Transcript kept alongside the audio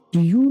Do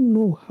you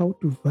know how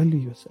to value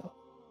yourself?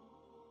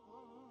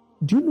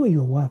 Do you know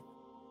your worth?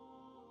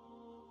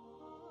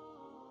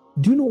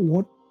 Do you know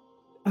what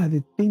are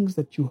the things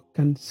that you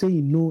can say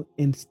no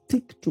and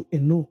stick to a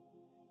no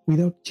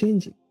without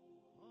changing?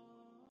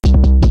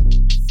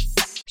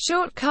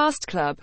 Shortcast Club.